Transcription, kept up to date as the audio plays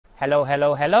Hello,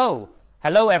 hello, hello!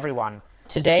 Hello everyone!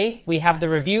 Today we have the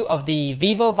review of the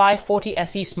Vivo V40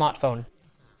 SE smartphone.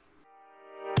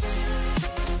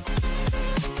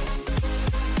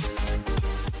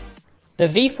 The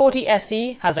V40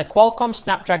 SE has a Qualcomm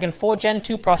Snapdragon 4 Gen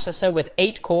 2 processor with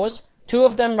 8 cores, 2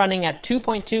 of them running at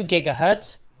 2.2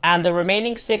 GHz and the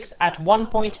remaining 6 at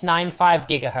 1.95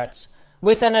 GHz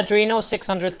with an Adreno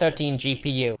 613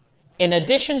 GPU. In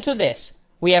addition to this,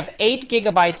 we have 8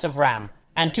 GB of RAM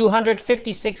and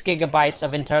 256 GB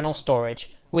of internal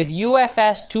storage with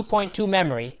UFS 2.2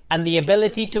 memory and the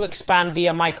ability to expand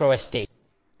via microSD.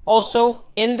 Also,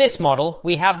 in this model,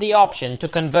 we have the option to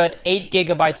convert 8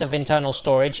 GB of internal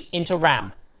storage into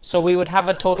RAM. So we would have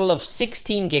a total of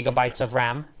 16 GB of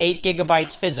RAM, 8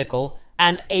 GB physical,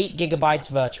 and 8 GB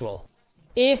virtual.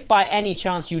 If by any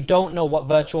chance you don't know what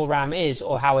virtual RAM is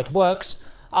or how it works,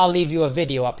 I'll leave you a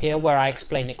video up here where I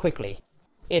explain it quickly.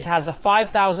 It has a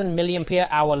 5000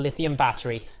 mAh lithium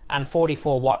battery and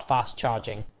 44 watt fast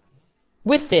charging.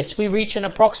 With this, we reach an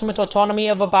approximate autonomy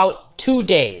of about 2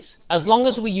 days, as long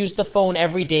as we use the phone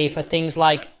every day for things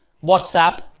like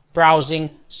WhatsApp, browsing,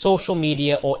 social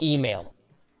media, or email.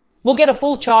 We'll get a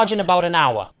full charge in about an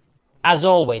hour. As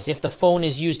always, if the phone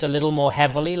is used a little more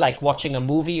heavily, like watching a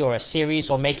movie or a series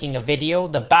or making a video,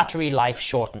 the battery life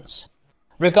shortens.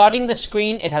 Regarding the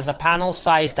screen, it has a panel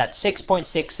sized at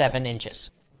 6.67 inches.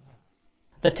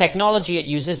 The technology it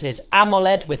uses is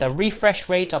AMOLED with a refresh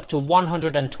rate up to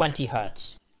 120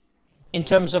 Hz. In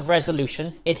terms of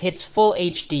resolution, it hits Full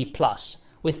HD Plus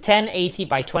with 1080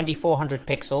 by 2400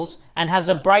 pixels and has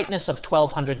a brightness of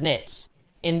 1200 nits.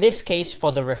 In this case,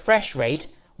 for the refresh rate,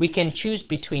 we can choose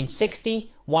between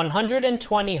 60,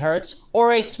 120 Hz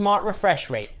or a smart refresh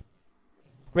rate.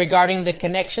 Regarding the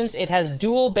connections, it has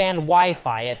dual band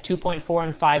Wi-Fi at 2.4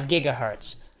 and 5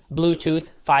 GHz, Bluetooth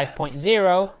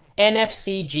 5.0,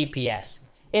 NFC GPS.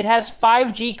 It has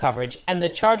 5G coverage and the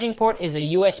charging port is a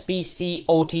USB-C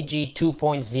OTG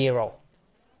 2.0.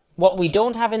 What we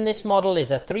don't have in this model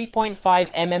is a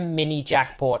 3.5mm mini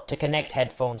jack port to connect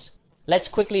headphones. Let's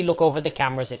quickly look over the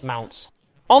cameras it mounts.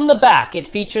 On the back, it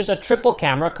features a triple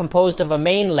camera composed of a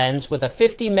main lens with a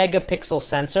 50 megapixel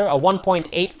sensor, a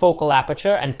 1.8 focal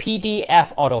aperture and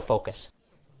PDF autofocus.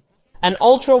 An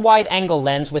ultra-wide angle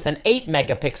lens with an 8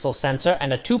 megapixel sensor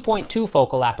and a 2.2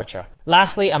 focal aperture.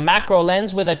 Lastly, a macro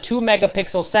lens with a 2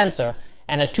 megapixel sensor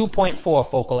and a 2.4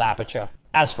 focal aperture.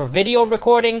 As for video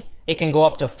recording, it can go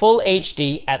up to Full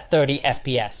HD at 30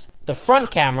 FPS. The front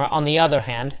camera, on the other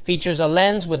hand, features a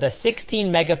lens with a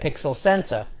 16 megapixel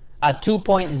sensor, a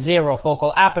 2.0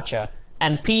 focal aperture,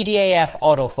 and PDF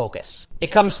autofocus.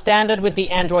 It comes standard with the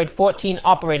Android 14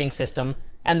 operating system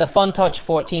and the FunTouch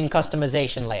 14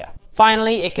 customization layer.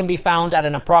 Finally, it can be found at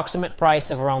an approximate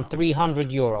price of around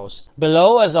 €300.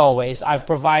 Below, as always, I've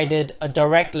provided a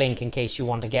direct link in case you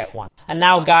want to get one. And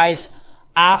now guys,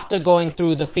 after going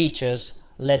through the features,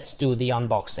 let's do the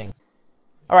unboxing.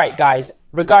 Alright guys,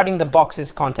 regarding the box's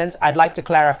contents, I'd like to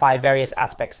clarify various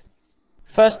aspects.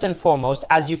 First and foremost,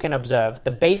 as you can observe,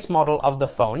 the base model of the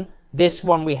phone, this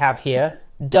one we have here,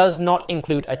 does not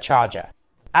include a charger.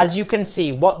 As you can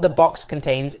see, what the box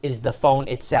contains is the phone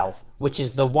itself, which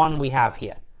is the one we have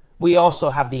here. We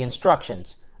also have the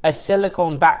instructions, a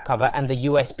silicone back cover and the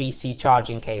USB-C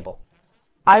charging cable.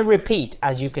 I repeat,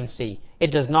 as you can see,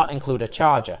 it does not include a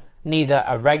charger, neither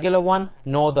a regular one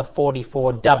nor the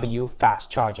 44W fast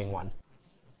charging one.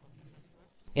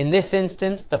 In this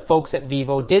instance, the folks at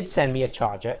Vivo did send me a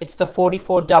charger. It's the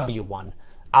 44W one.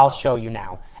 I'll show you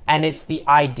now. And it's the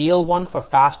ideal one for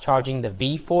fast charging the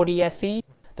V40 SE.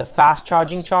 The fast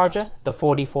charging charger, the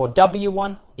 44W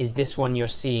one, is this one you're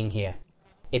seeing here.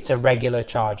 It's a regular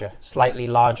charger, slightly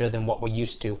larger than what we're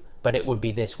used to, but it would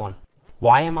be this one.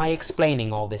 Why am I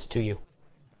explaining all this to you?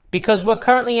 Because we're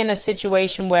currently in a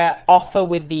situation where offer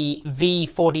with the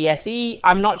V40 SE,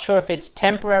 I'm not sure if it's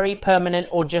temporary, permanent,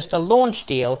 or just a launch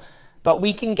deal, but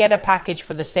we can get a package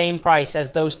for the same price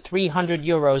as those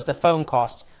 €300 the phone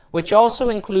costs, which also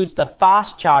includes the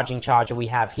fast charging charger we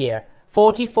have here,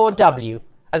 44W,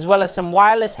 as well as some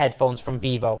wireless headphones from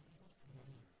Vivo.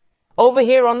 Over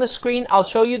here on the screen, I'll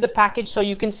show you the package so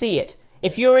you can see it.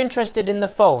 If you're interested in the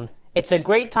phone, it's a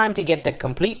great time to get the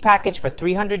complete package for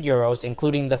 €300,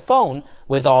 including the phone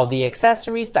with all the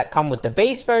accessories that come with the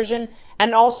base version,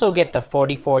 and also get the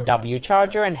 44W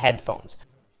charger and headphones.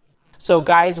 So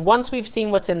guys, once we've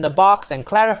seen what's in the box and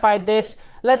clarified this,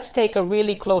 let's take a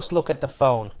really close look at the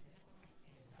phone.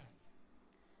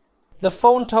 The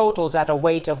phone totals at a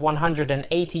weight of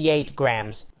 188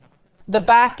 grams. The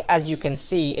back, as you can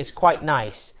see, is quite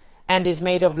nice and is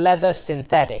made of leather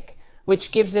synthetic,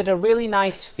 which gives it a really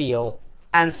nice feel.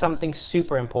 And something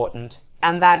super important,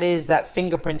 and that is that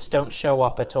fingerprints don't show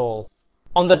up at all.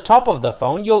 On the top of the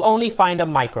phone, you'll only find a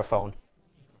microphone.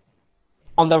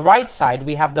 On the right side,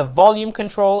 we have the volume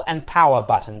control and power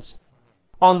buttons.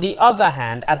 On the other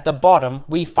hand, at the bottom,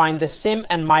 we find the SIM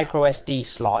and microSD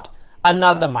slot,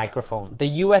 another microphone,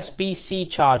 the USB-C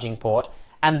charging port,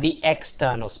 and the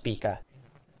external speaker.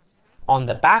 On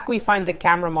the back, we find the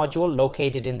camera module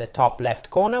located in the top left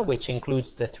corner, which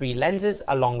includes the 3 lenses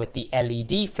along with the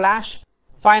LED flash.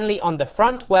 Finally, on the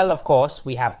front, well, of course,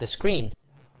 we have the screen.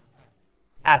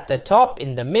 At the top,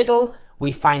 in the middle,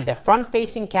 we find the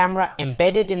front-facing camera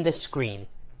embedded in the screen.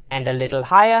 And a little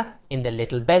higher, in the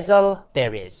little bezel,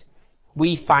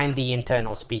 we find the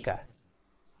internal speaker.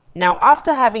 Now,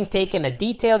 after having taken a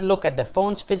detailed look at the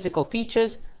phone's physical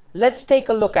features, let's take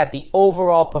a look at the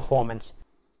overall performance.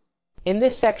 In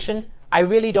this section, I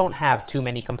really don't have too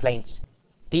many complaints.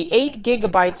 The 8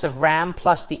 GB of RAM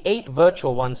plus the 8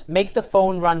 virtual ones make the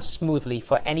phone run smoothly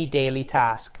for any daily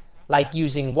task, like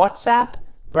using WhatsApp,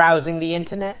 browsing the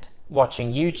internet,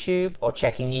 watching YouTube, or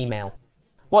checking email.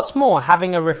 What's more,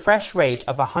 having a refresh rate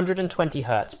of 120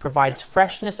 Hz provides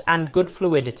freshness and good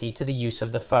fluidity to the use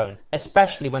of the phone,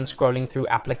 especially when scrolling through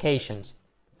applications.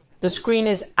 The screen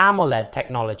is AMOLED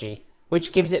technology,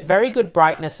 which gives it very good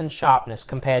brightness and sharpness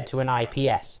compared to an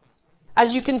IPS.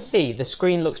 As you can see, the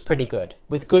screen looks pretty good,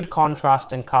 with good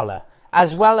contrast and color,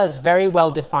 as well as very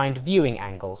well-defined viewing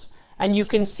angles, and you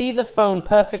can see the phone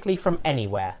perfectly from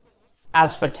anywhere.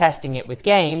 As for testing it with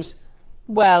games,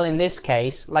 well, in this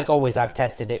case, like always, I've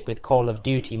tested it with Call of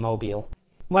Duty Mobile.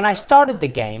 When I started the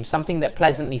game, something that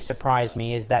pleasantly surprised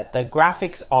me is that the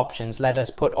graphics options let us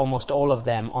put almost all of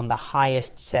them on the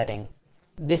highest setting.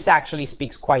 This actually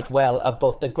speaks quite well of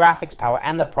both the graphics power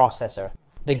and the processor.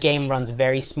 The game runs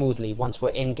very smoothly once we're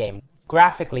in-game.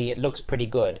 Graphically, it looks pretty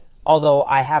good, although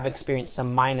I have experienced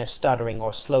some minor stuttering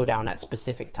or slowdown at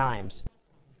specific times.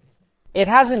 It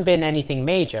hasn't been anything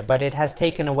major, but it has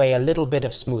taken away a little bit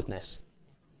of smoothness.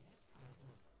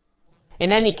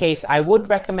 In any case, I would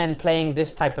recommend playing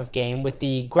this type of game with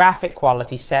the graphic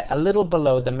quality set a little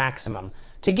below the maximum,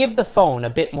 to give the phone a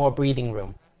bit more breathing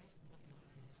room.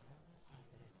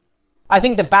 I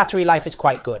think the battery life is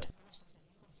quite good.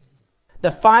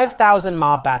 The 5000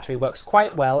 mAh battery works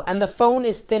quite well, and the phone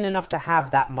is thin enough to have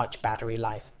that much battery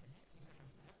life.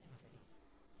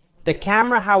 The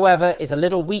camera, however, is a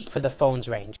little weak for the phone's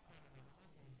range.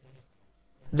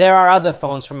 There are other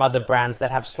phones from other brands that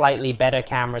have slightly better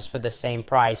cameras for the same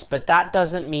price, but that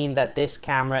doesn't mean that this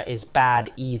camera is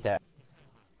bad either.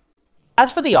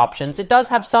 As for the options, it does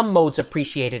have some modes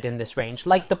appreciated in this range,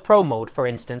 like the Pro mode, for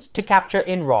instance, to capture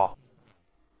in RAW.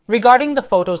 Regarding the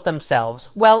photos themselves,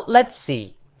 well, let's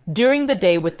see. During the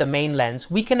day with the main lens,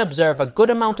 we can observe a good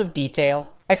amount of detail,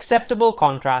 acceptable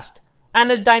contrast, and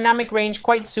a dynamic range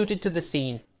quite suited to the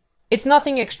scene. It's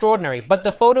nothing extraordinary, but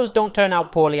the photos don't turn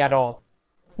out poorly at all.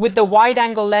 With the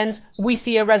wide-angle lens, we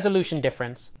see a resolution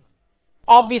difference.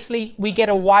 Obviously, we get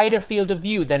a wider field of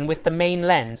view than with the main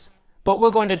lens, but we're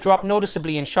going to drop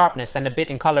noticeably in sharpness and a bit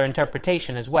in color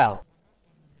interpretation as well.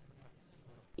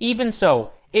 Even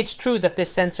so, it's true that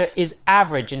this sensor is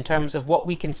average in terms of what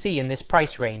we can see in this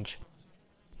price range.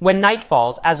 When night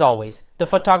falls, as always, the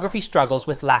photography struggles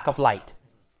with lack of light.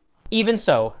 Even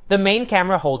so, the main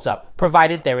camera holds up,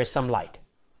 provided there is some light.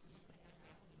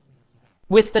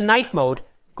 With the night mode,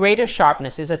 greater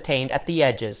sharpness is attained at the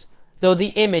edges, though the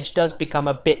image does become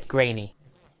a bit grainy.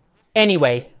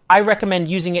 Anyway, I recommend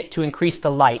using it to increase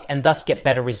the light and thus get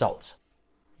better results.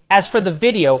 As for the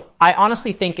video, I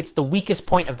honestly think it's the weakest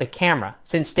point of the camera,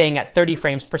 since staying at 30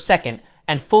 frames per second,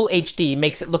 and full HD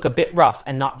makes it look a bit rough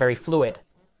and not very fluid.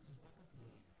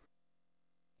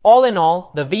 All in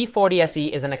all, the V40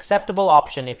 SE is an acceptable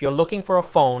option if you're looking for a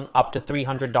phone up to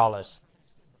 $300.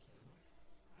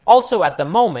 Also at the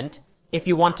moment, if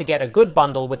you want to get a good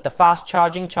bundle with the fast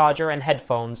charging charger and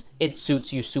headphones, it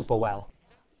suits you super well.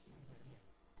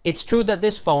 It's true that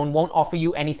this phone won't offer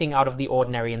you anything out of the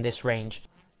ordinary in this range.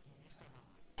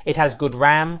 It has good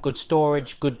RAM, good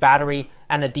storage, good battery,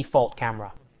 and a default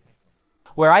camera.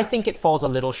 Where I think it falls a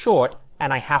little short,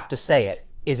 and I have to say it,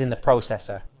 is in the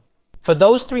processor. For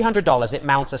those $300, it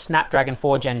mounts a Snapdragon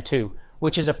 4 Gen 2,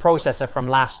 which is a processor from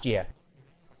last year.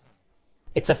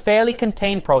 It's a fairly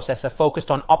contained processor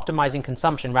focused on optimizing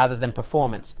consumption rather than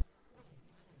performance.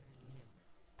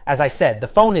 As I said, the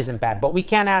phone isn't bad, but we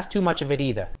can't ask too much of it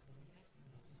either.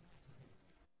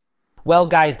 Well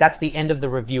guys, that's the end of the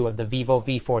review of the Vivo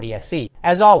V40 SE.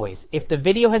 As always, if the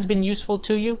video has been useful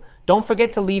to you, don't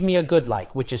forget to leave me a good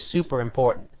like, which is super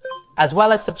important. As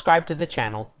well as subscribe to the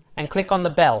channel, and click on the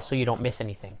bell so you don't miss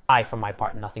anything. I, for my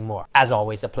part, nothing more. As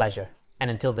always, a pleasure. And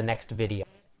until the next video.